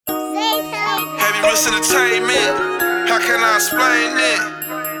It's entertainment. How can I explain it?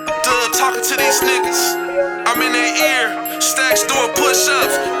 Doug talking to these niggas. I'm in their ear. Stacks doing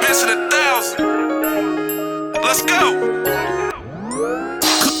push-ups. Benching 1,000. Let's go.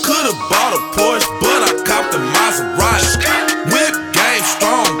 Could've bought a Porsche, but I copped a Maserati. Whip game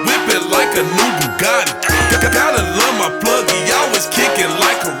strong, whip it like a new Bugatti. Gotta love my plug, he always kicking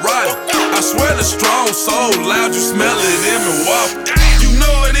like karate. I swear the strong so loud, you smell it in Milwaukee. You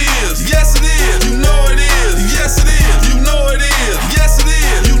know it is, yes it is. You know it is, yes it is. You know it is, yes it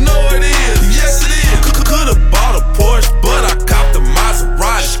is. You know it is, yes it is. Could've bought a Porsche, but I copped a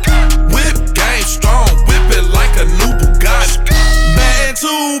Maserati. Whip game strong, whip it like a new Bugatti. Batting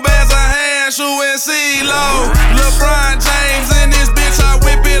 2 bands a hand, shooting C-Lo. LeBron James in this bitch, I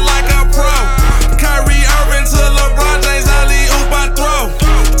whip it like a pro. Kyrie Irving to LeBron James, alley-oop I throw.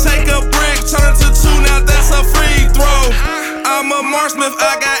 Take a brick, turn to 2, now that's a free throw. I'm a marksmith,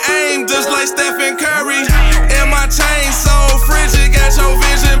 I got aim just like Stephen Curry. And my chain so frigid, got your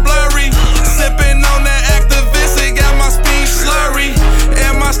vision blurry. Sipping on that Activist, it got my speech slurry.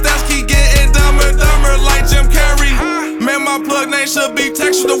 And my stats keep getting dumber like Jim Carrey. Man, my plug name should be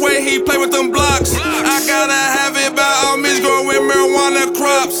textured the way he play with them blocks. I gotta have it by all means, growing with marijuana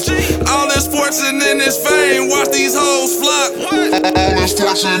crops. All this fortune in this fame, watch these hoes flock. All this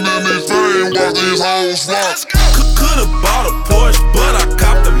fortune in this fame, watch these hoes flock. Could've bought a Porsche, but I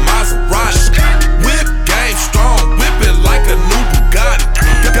copped a Maserati. Whip game strong, whip it like a new Bugatti.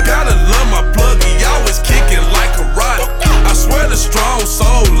 Gotta love my plug, he always kicking like karate. I swear the strong so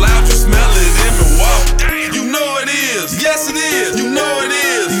loud, you smell it in Milwaukee. You know it is, yes it is. You know it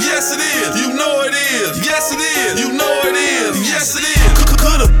is, yes it is. You know it is, yes it is. You know it is, yes it is.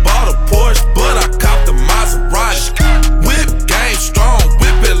 Could've bought a Porsche, but I copped a Maserati. Whip game strong,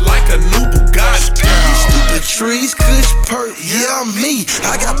 whip it like a new Bugatti. Stupid trees, kush, perk, yeah, I'm me.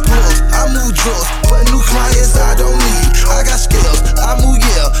 I got plugs, I move drugs, but new clients I don't need. I got scales, I move,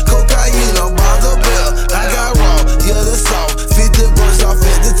 yeah, cocaine by the bell. I got raw, yeah, the salt, 50 bucks off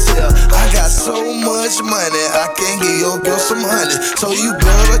at the tail. I got so much money, I can't give your girl some honey. So you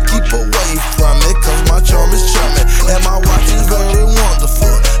better keep away from it, cause my charm is charming. And my watch is very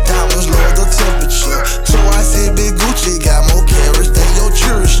wonderful, diamonds lower the temperature. So I said Big Gucci got more carats than your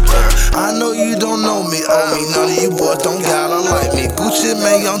jewelry store. I know you don't know me, none of you boys don't gotta like me. Gucci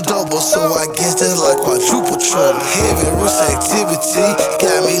man, I'm double, so I guess that's like quadruple trouble. Heavy risk activity,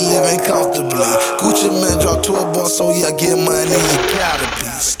 got me living comfortably. Gucci man drop 12 bucks, so yeah, get money, you gotta be.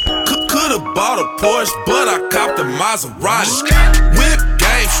 Could've bought a Porsche, but I copped a Maserati. Whip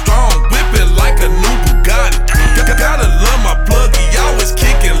game strong, whip it like a new Bugatti. Gotta love my plug, he always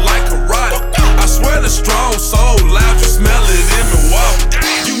kicking like karate. I swear the strong so loud, you smell it in Milwaukee.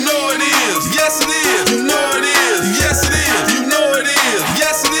 You know it is, yes it is. You know it is, yes it is. You know it is,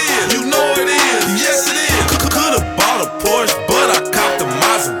 yes it is. You know it is, yes it is. Could've bought a Porsche, but I copped a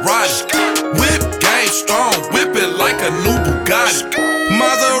Maserati. Whip game strong, whip it like a new Bugatti.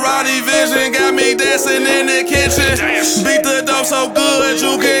 Maserati vision got me dancing in the kitchen. Beat the dope so good,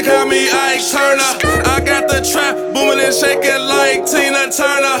 you can call me Ike Turner. I got the trap booming and shaking like Tina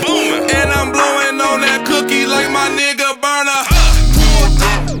Turner. And I'm blowing on that cookie like my nigga Burner.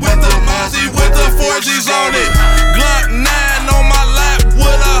 With the Mozzie, with the 4Gs on it. Glock 9 on my lap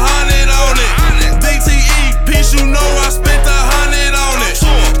with 100 on it. DTE, piece, you know I spent 100 on it.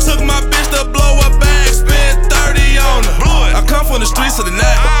 Took my bitch to blow a bag, spent 30 on her. I come from the streets of the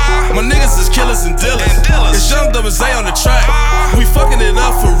night. My niggas is killers and dealers. It's Young Double Z on the track. We fucking it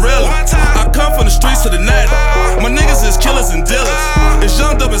up for real. I come from the streets of the night. My niggas is killers and dealers. It's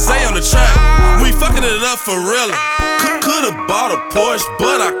Young Double Z on the track. We fucking it up for real. Could've bought a Porsche,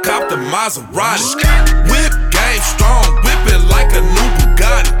 but I copped a Maserati. Whip game strong, whip it like a new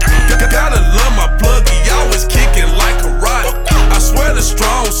Bugatti.